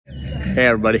Hey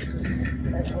everybody,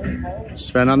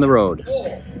 Sven on the road.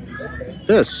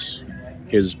 This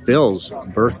is Bill's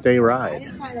birthday ride.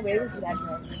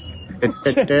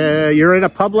 You're in a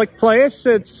public place.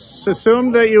 It's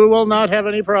assumed that you will not have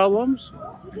any problems.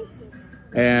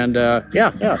 And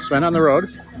yeah, Sven on the road.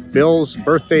 Bill's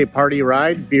birthday party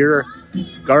ride, beer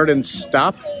garden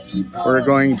stop. We're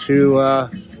going to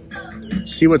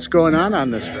see what's going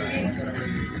on this ride.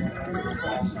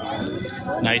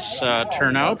 Nice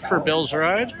turnout for Bill's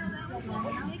ride.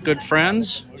 Good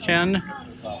friends, Ken,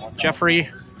 Jeffrey,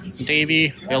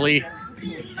 Davey, Billy,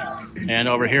 and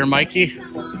over here, Mikey.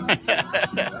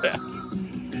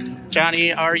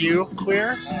 Johnny, are you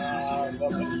queer?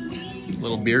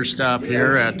 Little beer stop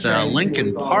here at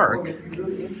Lincoln Park.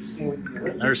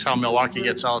 There's how Milwaukee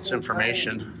gets all its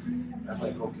information.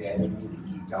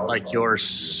 Like your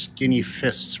skinny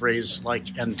fists raised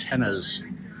like antennas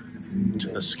to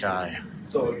the sky,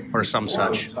 or some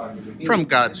such. From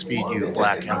Godspeed, you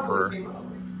Black Emperor.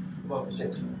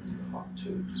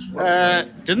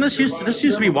 Didn't this used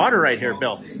to be water right here,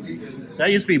 Bill? That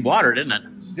used to be water, didn't it?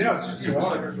 Yeah, it's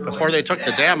water. Before they took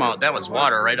the dam out, that was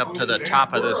water right up to the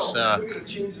top of this,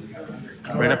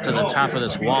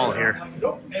 wall here.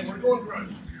 Hey, we're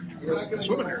going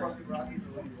swimming here.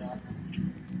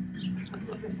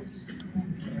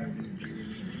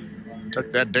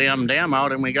 Took that dam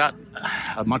out, and we got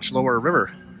a much lower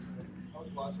river.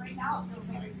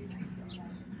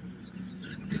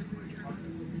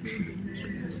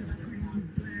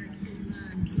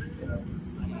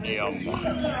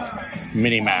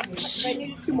 Mini Max. I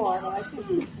needed 2 more.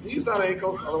 Use on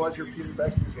ankles, otherwise you're peeling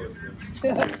back to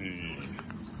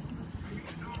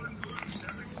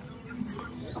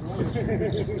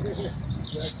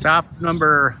Stop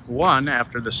number 1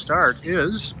 after the start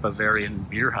is Bavarian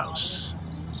Beer House.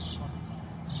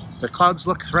 The clouds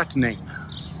look threatening,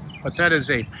 but that is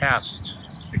a past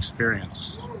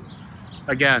experience.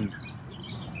 Again,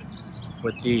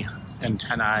 with the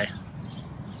antennae.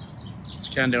 What's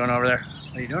Ken doing over there?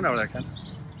 What are you doing over there, Ken?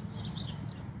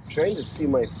 Trying to see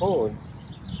my phone.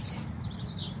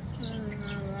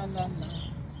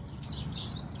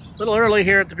 A little early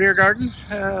here at the beer garden,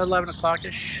 11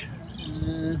 o'clock-ish.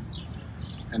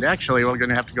 And actually, we're going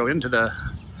to have to go into the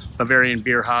Bavarian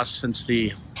Beer House since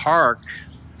the park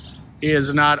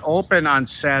is not open on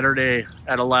Saturday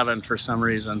at 11 for some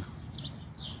reason.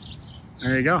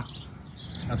 There you go.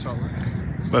 That's all.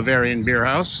 Bavarian Beer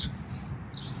House,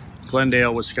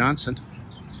 Glendale, Wisconsin.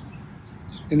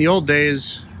 In the old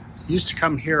days, I used to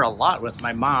come here a lot with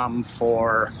my mom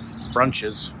for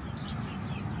brunches.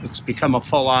 It's become a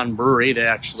full-on brewery to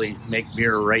actually make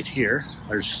beer right here.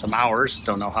 There's some hours,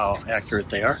 don't know how accurate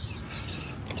they are.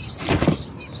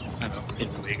 And here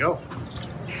we go.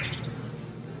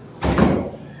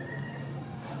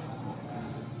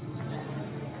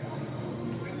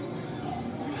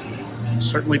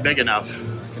 Certainly big enough.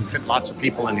 Can fit lots of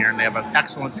people in here, and they have an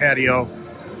excellent patio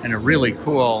and a really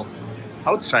cool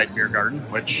outside beer garden,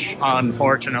 which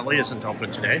unfortunately isn't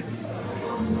open today.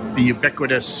 The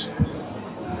ubiquitous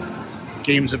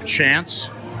games of chance,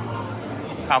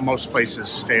 how most places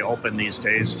stay open these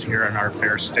days here in our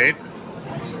fair state.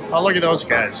 Oh, look at those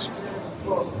guys.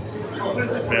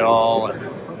 Bill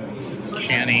and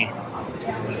Kenny.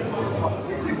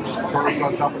 Car's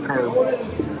on top of curb.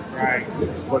 Right.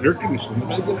 Well, air conditioning.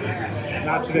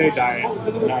 Not today, Diet.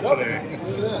 Not today.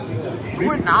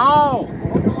 Do it now!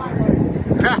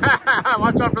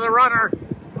 Watch out for the runner.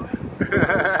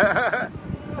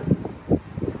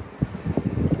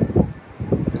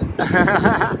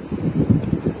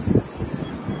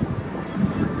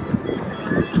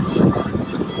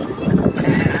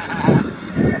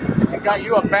 You got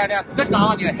you a badass sticker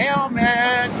on your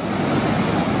helmet.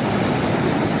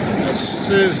 This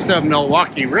is the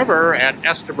Milwaukee River at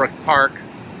Estabrook Park.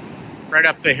 Right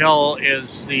up the hill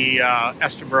is the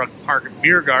Estabrook Park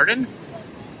Beer Garden.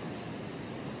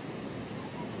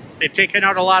 They've taken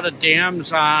out a lot of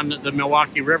dams on the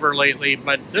Milwaukee River lately,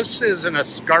 but this is an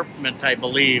escarpment, I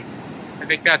believe. I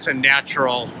think that's a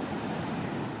natural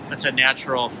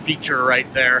feature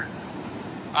right there.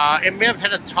 It may have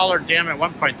had a taller dam at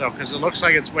one point though, because it looks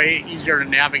like it's way easier to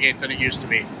navigate than it used to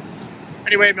be.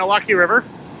 Anyway, Milwaukee River.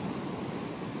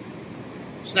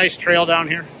 It's a nice trail down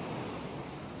here.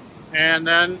 And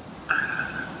then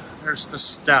there's the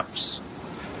steps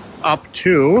up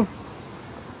to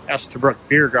Estabrook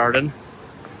Beer Garden.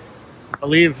 I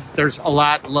believe there's a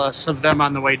lot less of them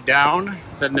on the way down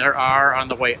than there are on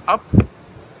the way up.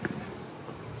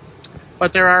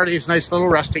 But there are these nice little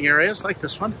resting areas like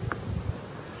this one.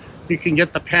 You can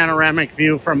get the panoramic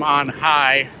view from on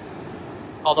high.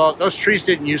 Although those trees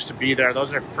didn't used to be there.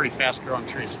 Those are pretty fast growing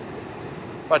trees.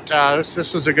 But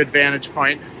this was a good vantage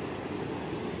point.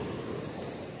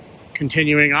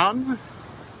 Continuing on.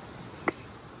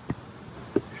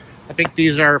 I think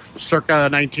these are circa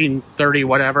 1930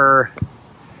 whatever.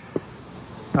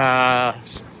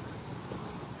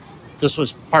 This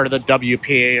was part of the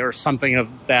WPA or something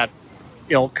of that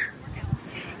ilk.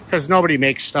 Because nobody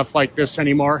makes stuff like this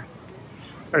anymore.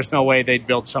 There's no way they'd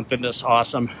build something this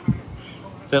awesome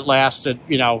that lasted,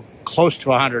 you know, close to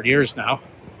 100 years now.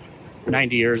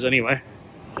 90 years anyway.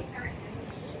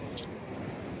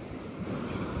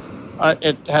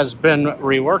 It has been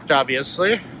reworked,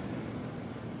 obviously,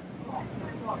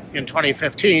 in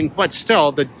 2015, but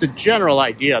still, the general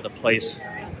idea of the place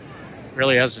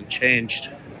really hasn't changed.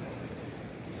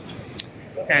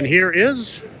 And here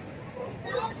is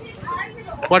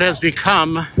what has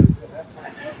become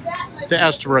the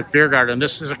Estabrook Beer Garden.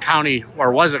 This is a county,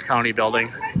 or was a county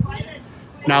building,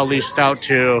 now leased out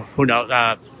to, who knows,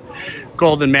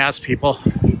 Golden Mass people.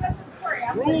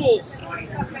 Rules!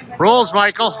 Rules,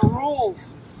 Michael! Rules!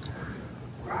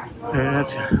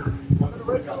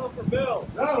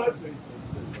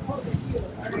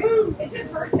 It's his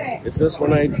birthday. Is this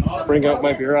when I bring out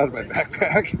my beer out of my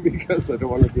backpack because I don't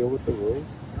want to deal with the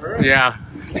rules? Yeah.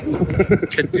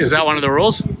 Is that one of the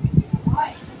rules?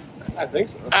 I think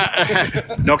so.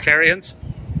 No carry-ins?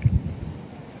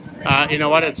 You know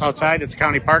what? It's outside. It's a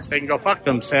county park. They can go fuck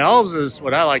themselves, is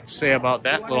what I like to say about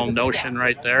that little notion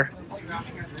right there.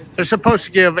 They're supposed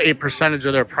to give a percentage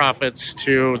of their profits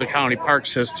to the county park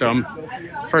system.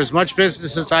 For as much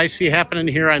business as I see happening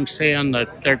here, I'm saying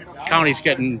that their county's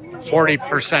getting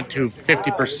 40% to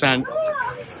 50%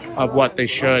 of what they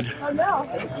should.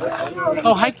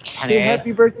 Oh, hi, Kenny. Say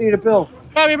happy birthday to Bill.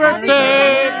 Happy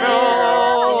birthday,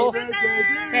 Bill!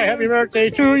 Hey, happy birthday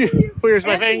to you. Here's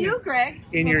my finger you, Greg.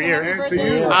 in your ear. And to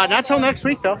you. Not till next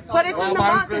week, though. But it's in the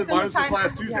month. It's in the Mine's this time.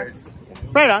 last Tuesday. Yes.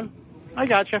 Right on. I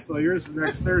gotcha. So yours is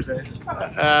next Thursday.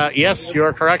 Yes, you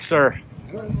are correct, sir.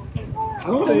 I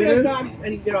don't know what it is.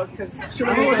 And you know, because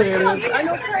I know what it is. I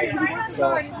know Craig. He works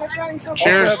hard. He's my friend. So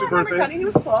Cheers. Happy birthday. He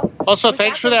was cool. Also,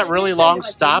 thanks for that really long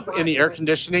stop in the air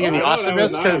conditioning and the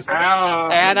awesomeness,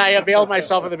 and I availed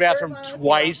myself of the bathroom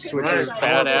twice, which is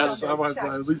badass. I went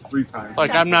at least 3 times.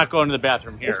 Like, I'm not going to the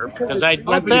bathroom here because I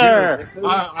went there.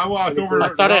 I walked over.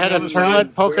 I thought I had a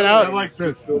turlet poking out. I like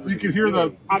the. You can hear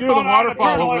the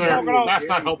waterfall over there. That's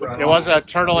not helping. It was a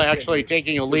turtle actually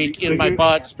taking a leak in my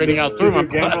butt, spitting out through my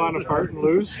Gamble butt. on a fart and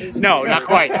lose. No, not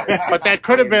quite. But that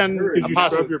could have been Did a you scrub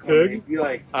possible. your pig?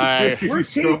 We're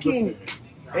taking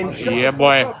and Yeah,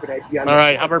 boy. All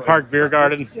right, Hubbard Park Beer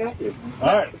Garden. All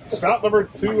right, stop number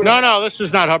 2. No, this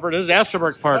is not Hubbard. This is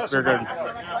Estabrook Park Beer Garden.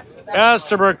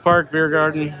 Estabrook Park Beer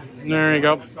Garden. There you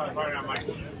go.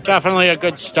 Definitely a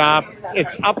good stop.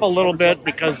 It's up a little bit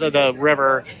because of the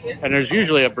river, and there's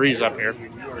usually a breeze up here.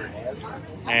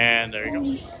 And there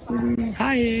you go.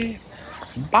 Hi.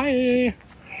 Bye.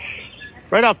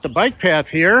 Right off the bike path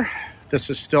here, this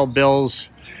is still Bill's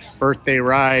birthday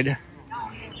ride.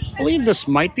 I believe this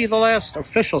might be the last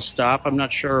official stop. I'm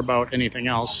not sure about anything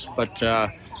else, but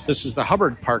this is the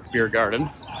Hubbard Park Beer Garden,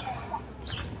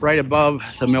 right above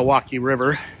the Milwaukee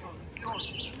River,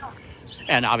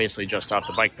 and obviously just off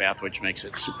the bike path, which makes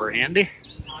it super handy.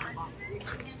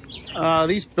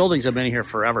 These buildings have been here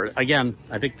forever. Again,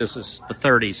 I think this is the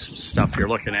 30s stuff you're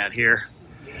looking at here.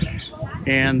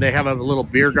 And they have a little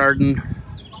beer garden.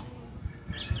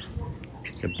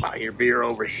 You can buy your beer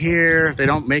over here. They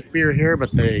don't make beer here,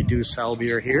 but they do sell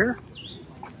beer here.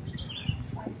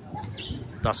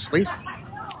 Thusly.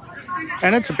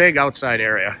 And it's a big outside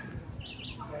area.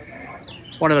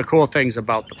 One of the cool things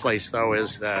about the place, though,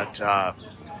 is that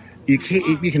you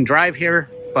can drive here,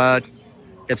 but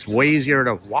it's way easier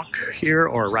to walk here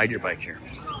or ride your bike here.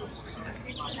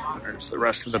 There's the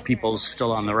rest of the people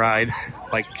still on the ride.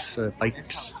 Bikes.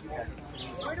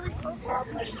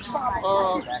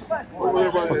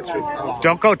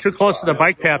 Don't go too close to the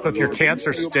bike path with your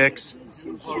cancer sticks.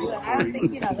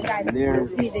 there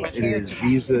it is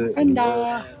Visa. And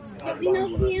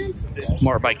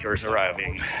More bikers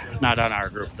arriving. Not on our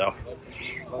group, though.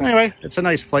 Anyway, it's a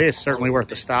nice place. Certainly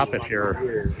worth a stop if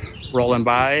you're rolling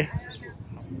by.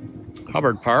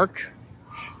 Hubbard Park.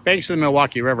 Banks of the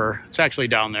Milwaukee River. It's actually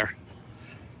down there.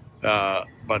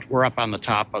 But we're up on the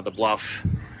top of the bluff.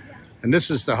 And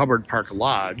this is the Hubbard Park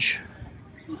Lodge,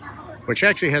 which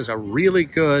actually has a really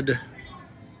good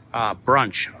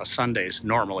brunch Sundays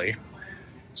normally.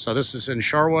 So this is in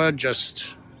Shorewood,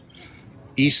 just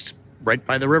east, right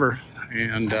by the river.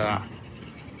 And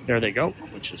there they go,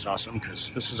 which is awesome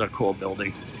because this is a cool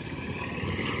building.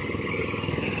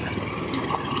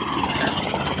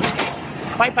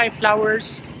 Bye-bye,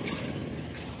 flowers.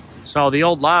 So the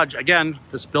old lodge, again,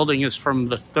 this building is from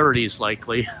the 30s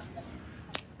likely,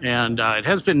 and it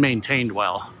has been maintained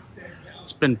well.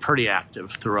 It's been pretty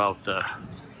active throughout the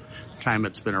time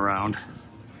it's been around.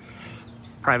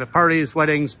 Private parties,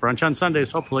 weddings, brunch on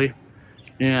Sundays, hopefully.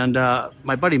 And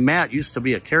my buddy Matt used to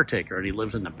be a caretaker, and he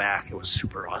lives in the back. It was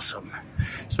super awesome,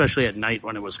 especially at night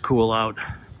when it was cool out.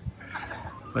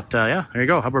 But yeah, there you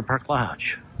go, Hubbard Park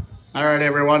Lodge. All right,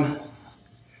 everyone.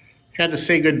 Had to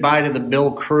say goodbye to the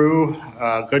Bill crew.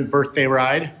 Good birthday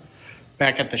ride.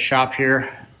 Back at the shop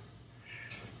here.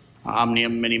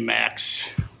 Omnium Mini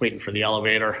Max, waiting for the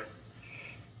elevator.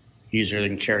 Easier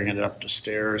than carrying it up the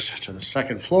stairs to the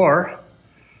second floor.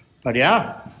 But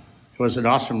yeah, it was an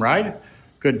awesome ride.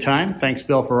 Good time. Thanks,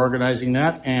 Bill, for organizing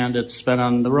that. And it's Sven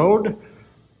on the road.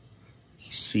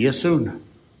 See you soon.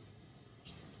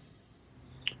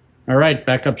 All right,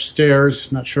 back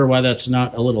upstairs. Not sure why that's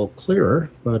not a little clearer,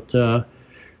 but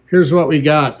here's what we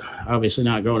got. Obviously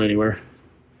not going anywhere.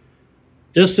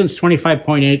 Distance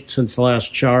 25.8 since the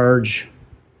last charge.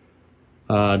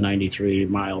 93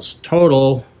 miles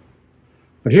total.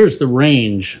 But here's the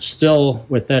range. Still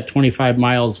with that 25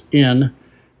 miles in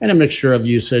and a mixture of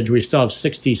usage. We still have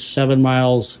 67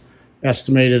 miles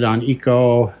estimated on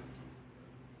Eco.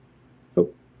 Oh,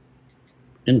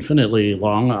 infinitely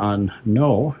long on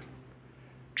No.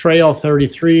 Trail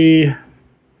 33,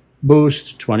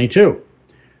 Boost 22.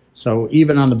 So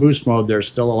even on the boost mode, there's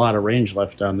still a lot of range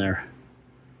left on there.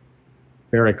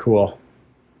 Very cool.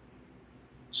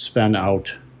 Sven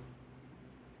out.